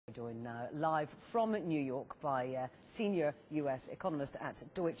joined now live from New York by senior US economist at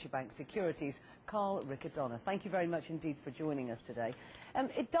Deutsche Bank Securities, Riccadonna. Thank you very much indeed for joining us today.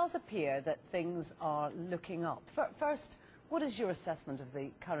 It does appear that things are looking up. First, what is your assessment of the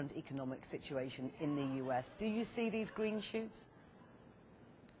current economic situation in the US? Do you see these green shoots?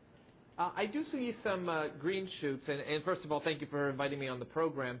 I do see some green shoots, and first of all, thank you for inviting me on the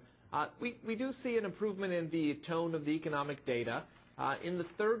program. We do see an improvement in the tone of the economic data. In the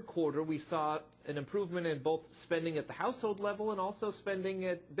third quarter, we saw an improvement in both spending at the household level and also spending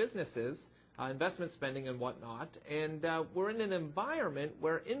at businesses, investment spending and whatnot. And we're in an environment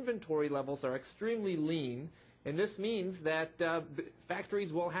where inventory levels are extremely lean, and this means that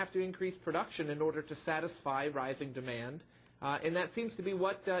factories will have to increase production in order to satisfy rising demand. And that seems to be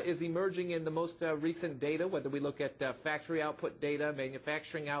what is emerging in the most recent data, whether we look at factory output data,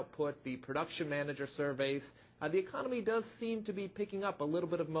 manufacturing output, the production manager surveys. The economy does seem to be picking up a little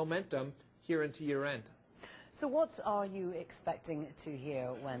bit of momentum here into year end. So what are you expecting to hear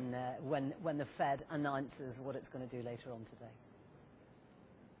when the Fed announces what it's going to do later on today?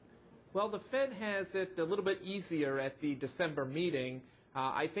 Well, the Fed has it a little bit easier at the December meeting.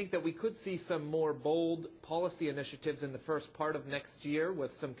 I think that we could see some more bold policy initiatives in the first part of next year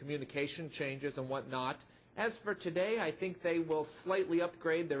with some communication changes and whatnot. As for today, I think they will slightly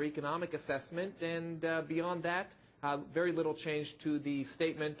upgrade their economic assessment, and beyond that, very little change to the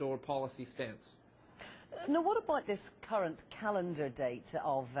statement or policy stance. Now, what about this current calendar date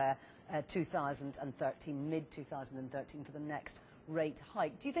of 2013, mid-2013, for the next rate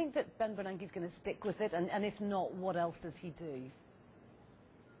hike? Do you think that Ben Bernanke is going to stick with it, and if not, what else does he do?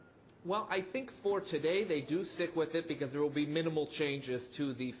 Well, I think for today they do stick with it because there will be minimal changes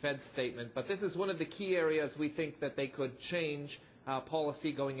to the Fed statement. But this is one of the key areas we think that they could change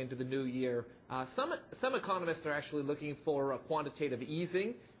policy going into the new year. Some economists are actually looking for a quantitative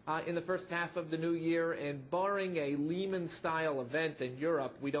easing in the first half of the new year, and barring a Lehman-style event in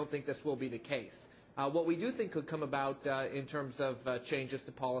Europe, we don't think this will be the case. What we do think could come about in terms of changes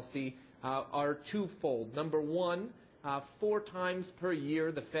to policy are twofold. Number one, 4 times per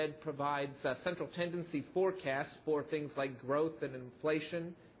year, the Fed provides central tendency forecasts for things like growth and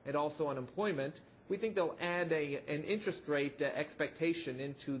inflation and also unemployment. We think they'll add an interest rate expectation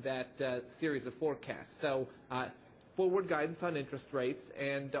into that series of forecasts. So forward guidance on interest rates,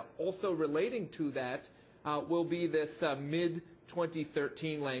 and also relating to that will be this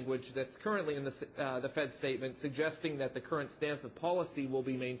mid-2013 language that's currently in the Fed statement, suggesting that the current stance of policy will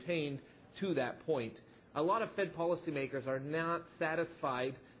be maintained to that point. A lot of Fed policymakers are not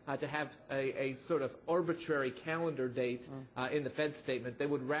satisfied to have a sort of arbitrary calendar date in the Fed statement. They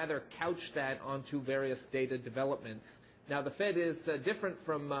would rather couch that onto various data developments. Now, the Fed is different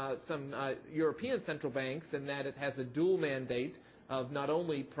from some European central banks in that it has a dual mandate of not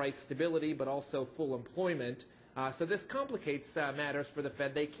only price stability but also full employment. So this complicates matters for the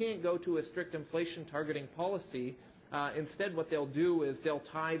Fed. They can't go to a strict inflation targeting policy. Instead, what they'll do is they'll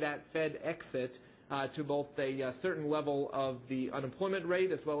tie that Fed exit to both a certain level of the unemployment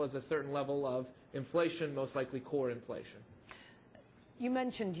rate as well as a certain level of inflation, most likely core inflation. You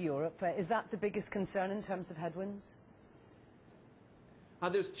mentioned Europe. Is that the biggest concern in terms of headwinds?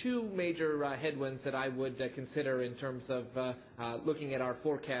 There's 2 major headwinds that I would consider in terms of looking at our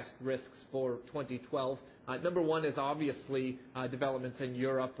forecast risks for 2012. Number one is obviously developments in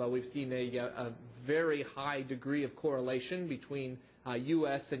Europe. We've seen a very high degree of correlation between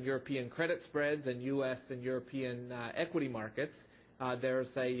U.S. and European credit spreads and U.S. and European equity markets.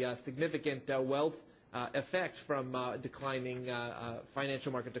 There's a significant wealth effect from declining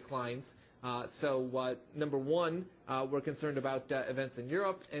financial market declines. So number one, we're concerned about events in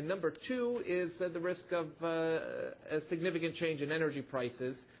Europe, and number 2 is the risk of a significant change in energy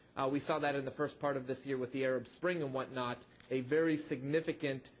prices. We saw that in the first part of this year with the Arab Spring and whatnot. A very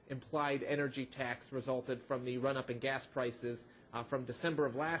significant implied energy tax resulted from the run-up in gas prices from December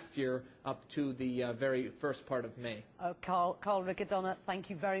of last year up to the very first part of May. Riccadonna, thank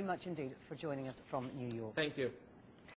you very much indeed for joining us from New York. Thank you.